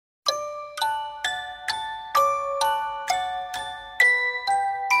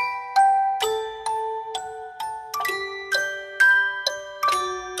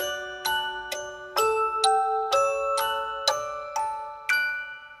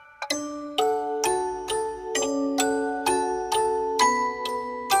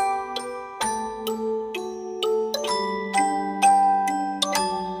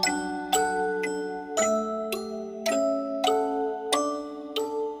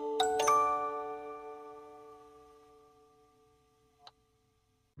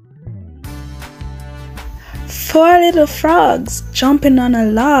Four little frogs jumping on a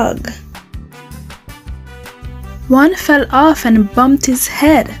log. One fell off and bumped his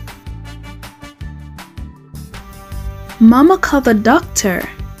head. Mama called the doctor.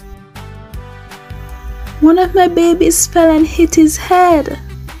 One of my babies fell and hit his head.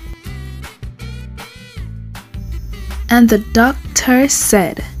 And the doctor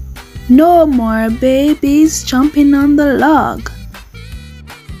said, "No more babies jumping on the log."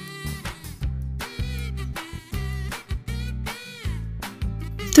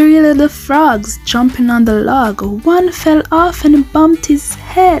 Three little frogs jumping on the log. One fell off and bumped his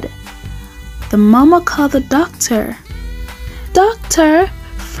head. The mama called the doctor. "Doctor,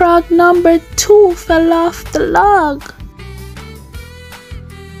 frog number 2 fell off the log."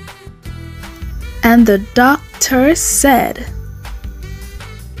 And the doctor said,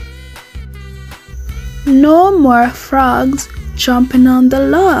 "No more frogs jumping on the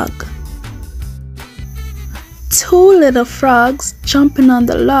log." Two little frogs jumping on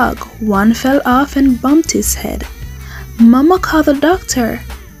the log. One fell off and bumped his head. Mama called the doctor.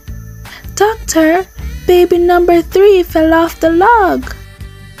 "Doctor, baby number 3 fell off the log."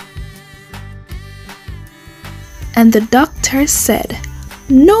 And the doctor said,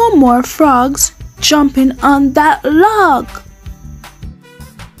 "No more frogs jumping on that log."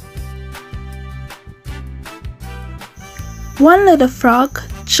 One little frog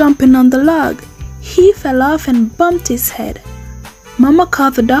jumping on the log. He fell off and bumped his head. Mama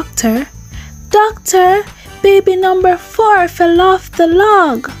called the doctor. "Doctor, baby number 4 fell off the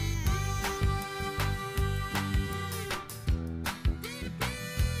log."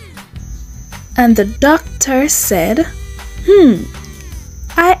 And the doctor said,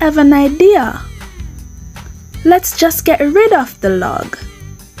 I have an idea. Let's just get rid of the log."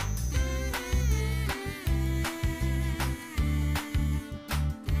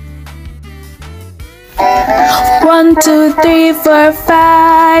 One, 2, 3, 4,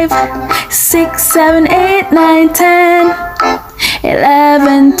 5, 6, 7, 8, 9, 10,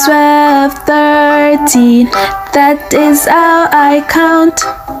 11, 12, 13. That is how I count.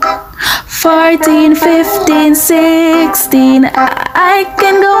 14, 15, 16. I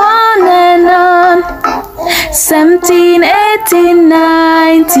can go on and on. 17, 18,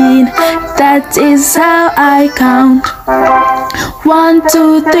 19. That is how I count. 1,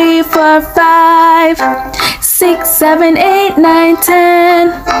 2, 3, 4, 5, 6, 7, 8, 9,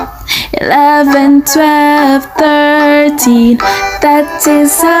 10, 11, 12, 13. That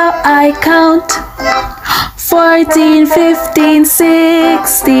is how I count. 14, 15,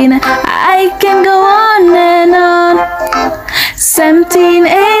 16. I can go on and on. 17,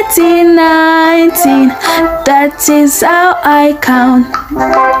 18, 19. That is how I count.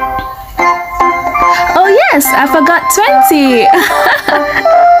 Oh yes, I forgot 20.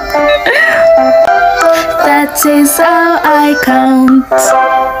 That is how I count.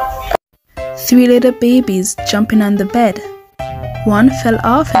 Three little babies jumping on the bed. One fell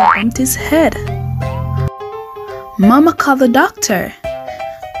off and bumped his head. Mama called the doctor.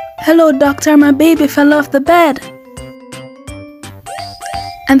 "Hello doctor, my baby fell off the bed."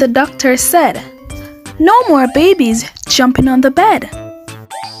 And the doctor said, "No more babies jumping on the bed."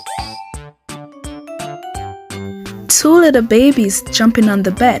 Two little babies jumping on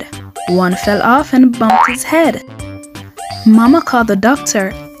the bed. One fell off and bumped his head. Mama called the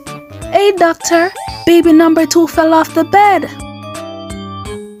doctor. "Hey doctor, baby number 2 fell off the bed."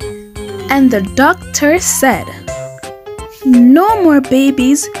 And the doctor said, "No more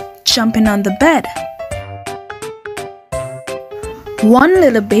babies jumping on the bed." One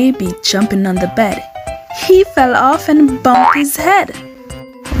little baby jumping on the bed. He fell off and bumped his head.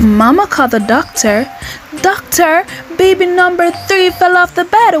 Mama called the doctor. "Doctor, baby number 3 fell off the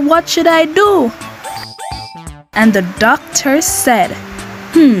bed. What should I do?" And the doctor said,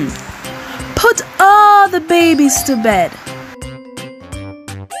 "Put all the babies to bed."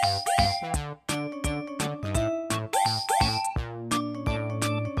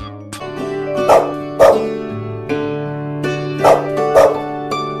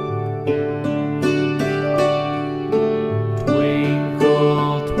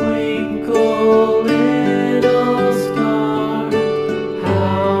 Twinkle, twinkle, little star,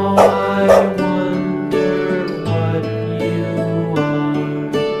 how I wonder what you are.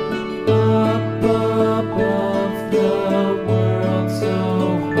 Up above the world so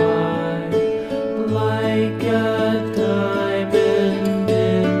high.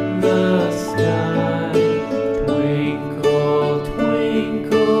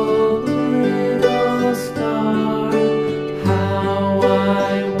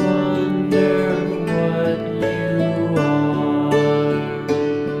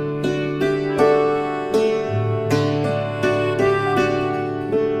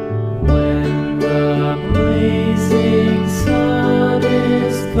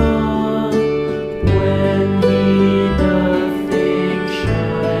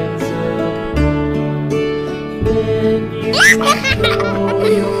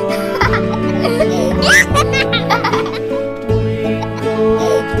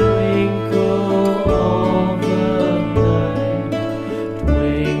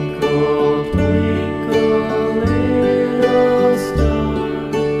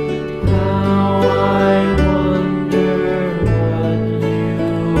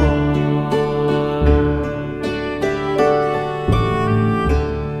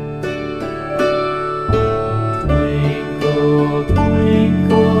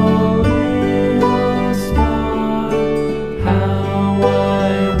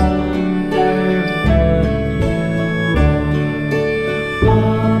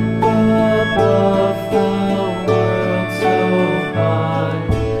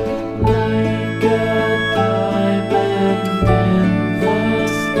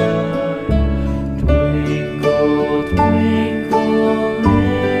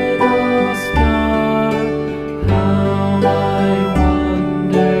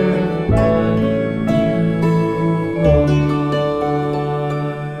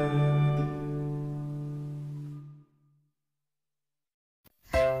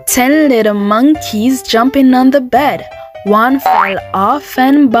 10 little monkeys jumping on the bed. One fell off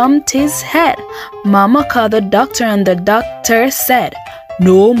and bumped his head. Mama called the doctor and the doctor said,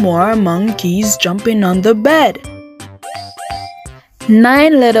 "No more monkeys jumping on the bed."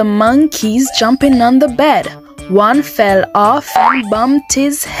 9 little monkeys jumping on the bed. One fell off and bumped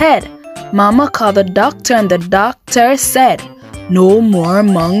his head. Mama called the doctor and the doctor said, "No more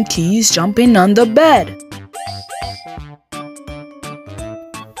monkeys jumping on the bed."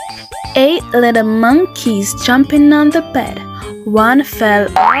 8 little monkeys jumping on the bed. One fell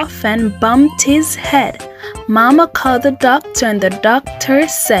off and bumped his head. Mama called the doctor and the doctor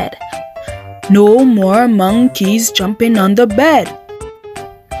said, "No more monkeys jumping on the bed."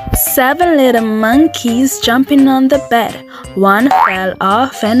 7 little monkeys jumping on the bed. One fell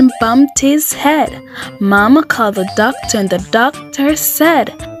off and bumped his head. Mama called the doctor and the doctor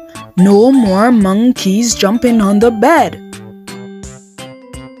said, "No more monkeys jumping on the bed."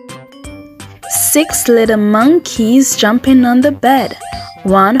 6 little monkeys jumping on the bed.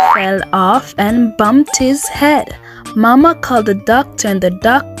 One fell off and bumped his head. Mama called the doctor and the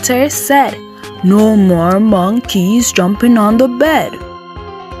doctor said, "No more monkeys jumping on the bed."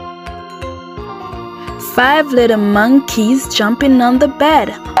 5 little monkeys jumping on the bed.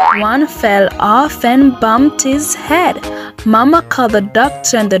 One fell off and bumped his head. Mama called the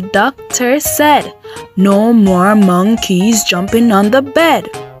doctor and the doctor said, "No more monkeys jumping on the bed."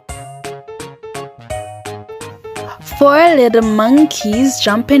 4 little monkeys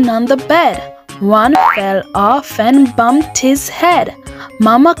jumping on the bed. One fell off and bumped his head.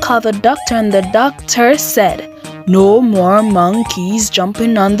 Mama called the doctor and the doctor said, "No more monkeys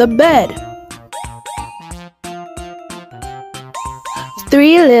jumping on the bed."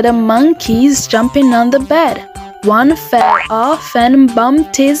 3 little monkeys jumping on the bed. One fell off and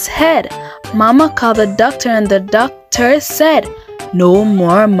bumped his head. Mama called the doctor and the doctor said, "No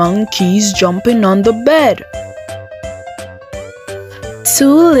more monkeys jumping on the bed."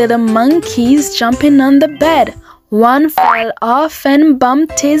 2 little monkeys jumping on the bed. One fell off and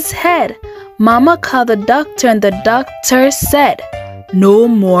bumped his head. Mama called the doctor and the doctor said, "No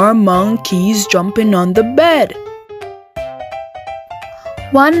more monkeys jumping on the bed."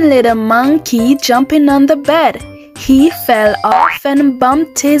 1 little monkey jumping on the bed. He fell off and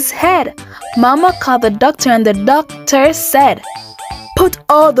bumped his head. Mama called the doctor and the doctor said, "Put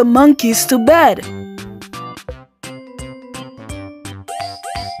all the monkeys to bed."